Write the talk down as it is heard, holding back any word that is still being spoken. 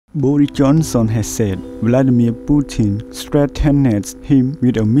Boris Johnson has said Vladimir Putin threatened him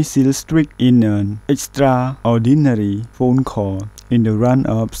with a missile strike in an extraordinary phone call in the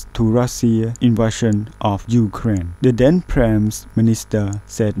run-up to Russia's invasion of Ukraine. The then Prime Minister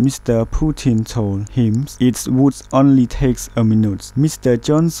said Mr. Putin told him it would only take a minute. Mr.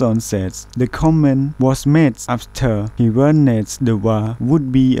 Johnson said the comment was made after he warned the war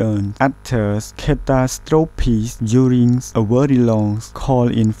would be an utter catastrophe during a very long call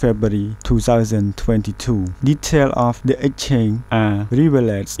in February 2022. Details of the exchange are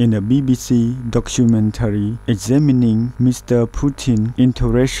revealed in a BBC documentary examining Mr. Putin's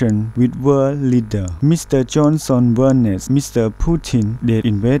interaction with world leaders. Mr. Johnson warned Mr. Putin that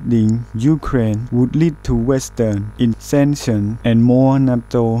invading Ukraine would lead to Western sanctions and more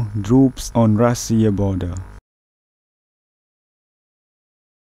NATO troops on Russia's border.